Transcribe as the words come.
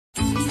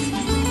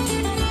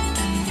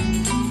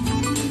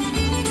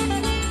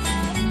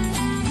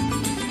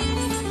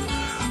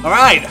All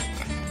right,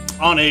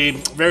 on a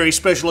very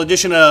special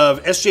edition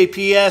of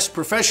SJPS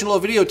Professional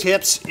Video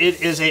Tips,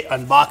 it is a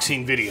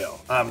unboxing video.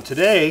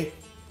 Today,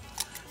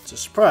 it's a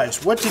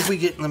surprise. What did we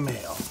get in the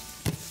mail?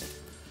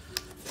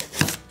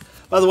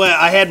 By the way,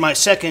 I had my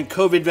second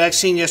COVID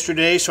vaccine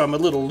yesterday, so I'm a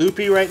little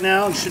loopy right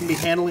now and shouldn't be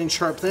handling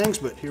sharp things,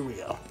 but here we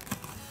go.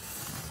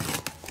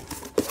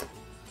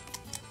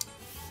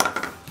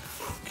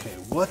 Okay,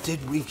 what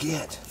did we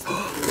get?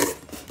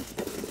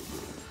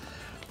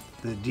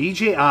 The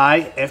DJI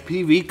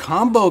FPV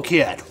combo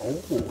kit.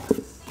 Oh,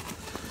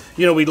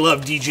 you know we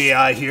love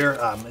DJI here.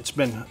 It's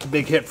been a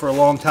big hit for a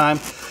long time.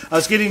 I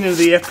was getting into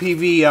the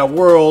FPV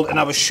world, and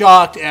I was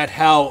shocked at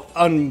how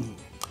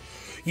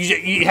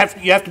you have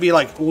to be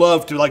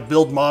love to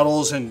build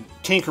models and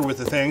tinker with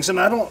the things, and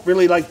I don't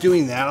really like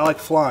doing that. I like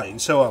flying.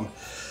 So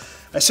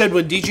I said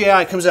when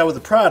DJI comes out with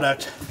a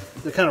product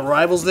that kind of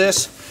rivals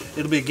this,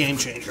 it'll be a game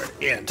changer.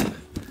 And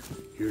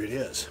here it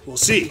is. We'll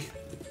see.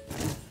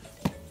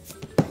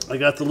 I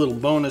got the little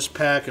bonus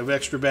pack of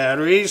extra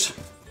batteries,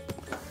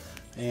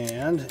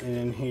 and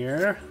in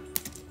here,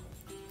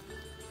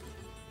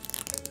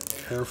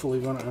 carefully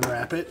going to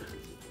unwrap it.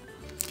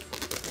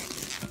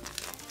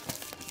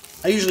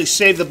 I usually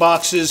save the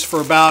boxes for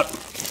about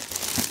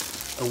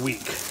a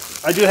week.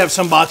 I do have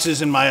some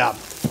boxes in my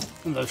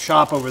in the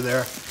shop over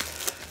there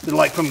that are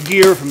like from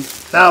gear from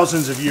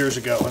thousands of years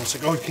ago, and it's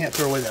like, oh, you can't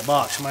throw away that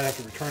box. You might have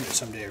to return it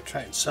someday or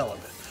try and sell it.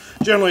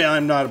 But generally,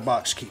 I'm not a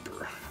box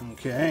keeper.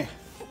 Okay.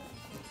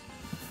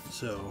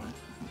 So,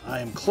 I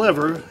am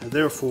clever, and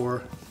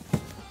therefore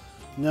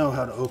know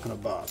how to open a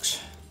box.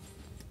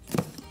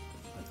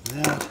 Like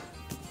that.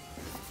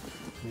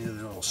 Maybe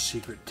they're all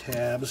secret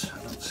tabs. I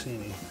don't see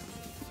any.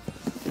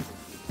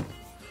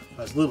 If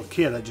I was a little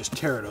kid, I'd just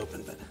tear it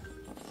open, but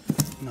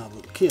I'm not a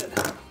little kid.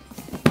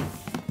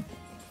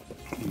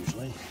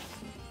 Usually.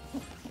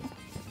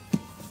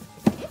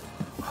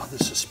 Oh, the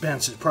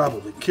suspense is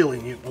probably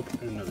killing you. Oh,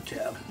 there's another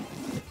tab.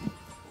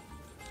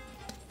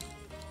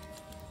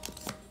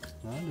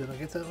 Did I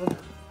get that one?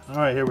 All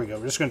right, here we go.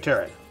 We're just going to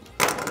tear it.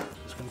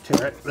 Just going to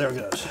tear it. There it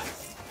goes.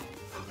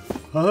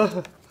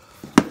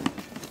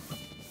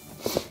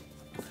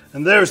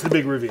 And there's the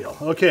big reveal.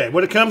 Okay,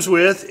 what it comes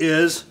with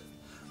is,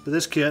 for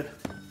this kit,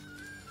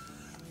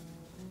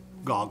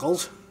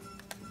 goggles.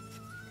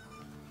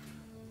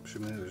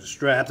 There's a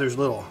strap. There's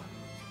little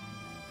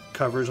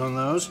covers on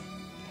those.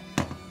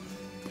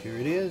 Here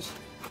it is.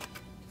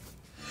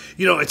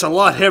 You know, it's a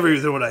lot heavier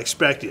than what I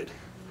expected.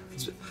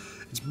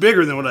 It's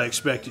bigger than what I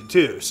expected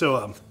too.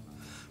 So,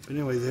 but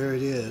anyway, there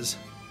it is.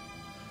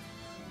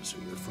 So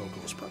your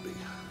focus probably,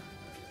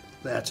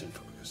 that's in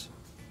focus.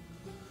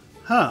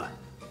 Huh.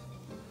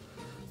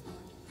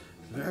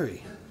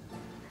 Very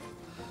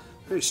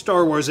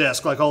Star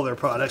Wars-esque, like all their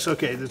products.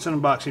 Okay, that's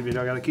an unboxing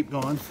video. I gotta keep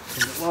going.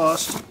 Don't get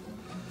lost.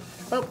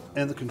 Oh,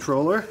 and the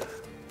controller.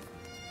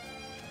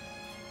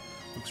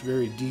 Looks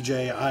very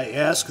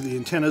DJI-esque. The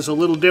antenna's a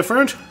little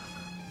different.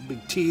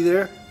 Big T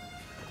there.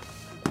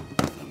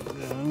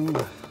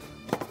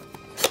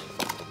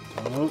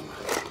 Oh,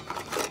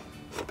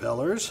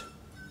 propellers.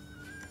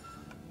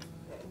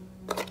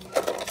 We'll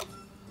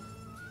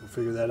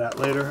figure that out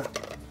later.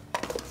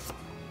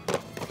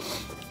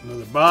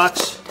 Another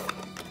box.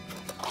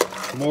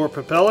 More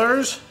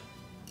propellers.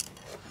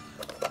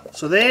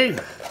 So they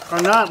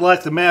are not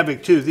like the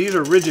Mavic 2. These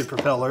are rigid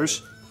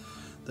propellers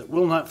that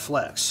will not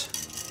flex.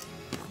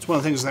 It's one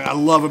of the things that I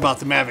love about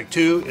the Mavic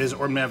 2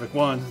 or Mavic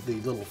 1, the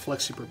little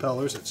flexi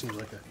propellers. It seems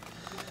like a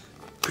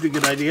pretty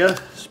good idea,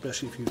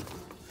 especially if you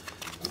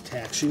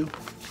tax you.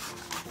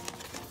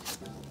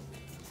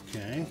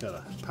 Okay, got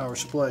a power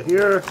supply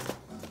here.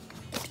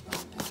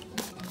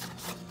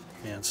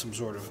 And some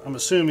sort of, I'm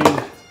assuming,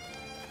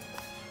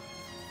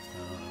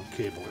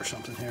 cable or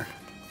something here.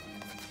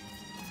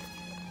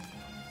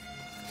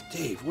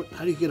 Dave,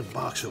 how do you get a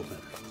box open?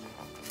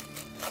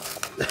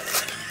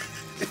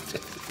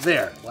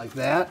 There, like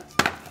that.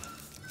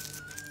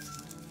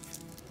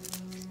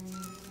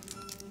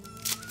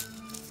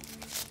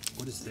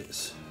 What is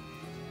this?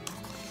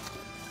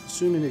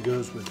 Assuming it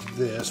goes with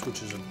this,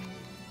 which is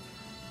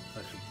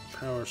like a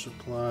power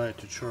supply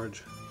to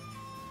charge.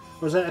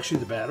 Or is that actually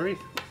the battery?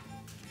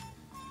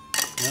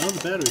 No,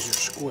 the batteries are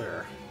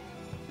square.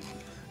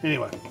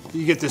 Anyway,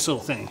 you get this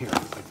little thing here.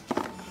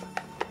 I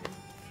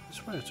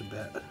swear it's a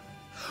bat.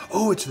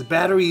 Oh, it's the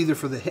battery either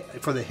for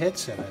the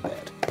headset, I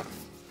bet.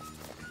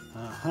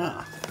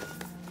 Uh-huh.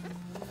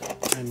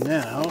 And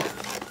now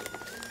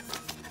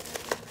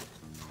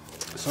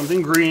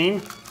something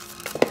green.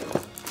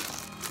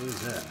 What is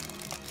that?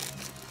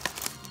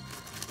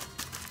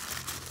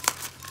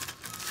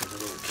 Like a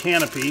little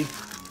canopy.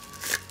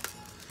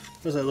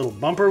 What is that, little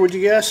bumper, would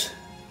you guess?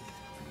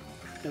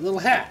 A little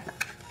hat.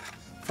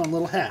 Fun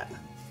little hat.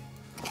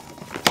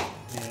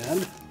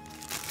 And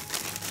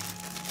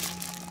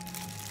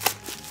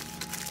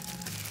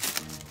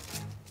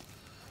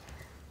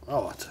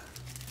oh, it's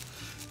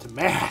a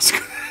mask.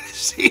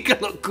 So you can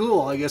look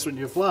cool, I guess, when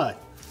you fly.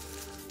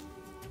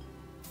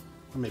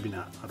 Or maybe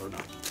not, I don't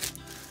know.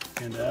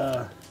 And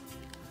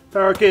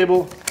power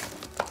cable.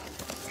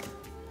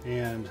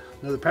 And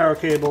another power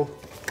cable.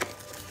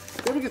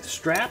 Did we get the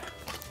strap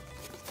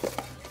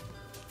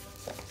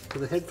for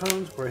the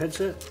headphones or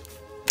headset?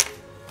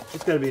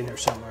 It's got to be in here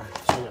somewhere.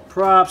 So I got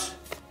props.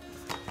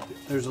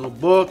 There's a little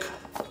book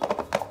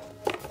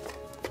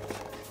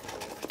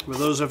for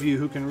those of you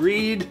who can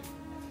read.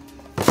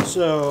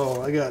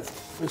 So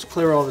let's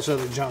clear all this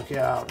other junk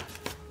out.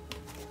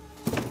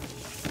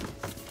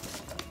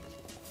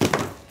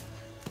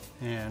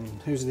 And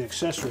here's the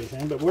accessory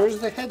thing, but where's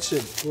the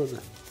headset?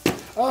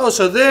 Oh,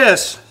 so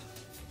this.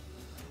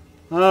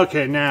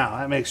 Okay, now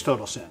that makes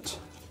total sense.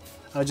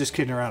 I was just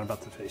kidding around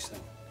about the face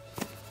thing.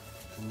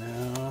 And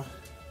now,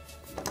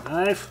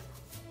 knife.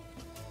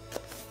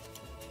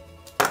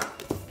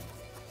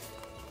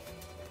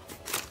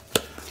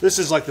 This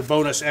is like the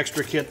bonus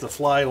extra kit, the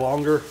Fly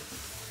Longer,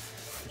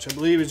 which I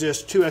believe is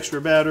just 2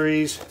 extra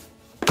batteries.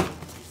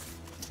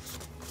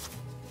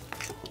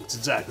 That's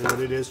exactly what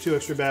it is, 2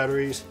 extra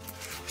batteries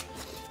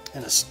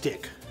and a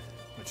stick,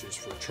 which is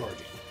for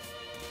charging,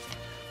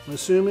 I'm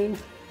assuming.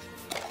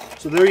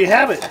 So there you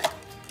have it.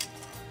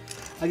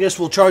 I guess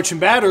we'll charge some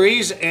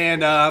batteries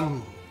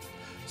and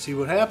see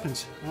what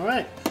happens. All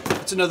right,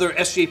 that's another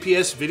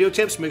SJPS video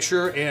tips. Make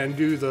sure and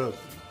do the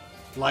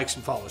likes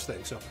and follows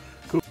thing. So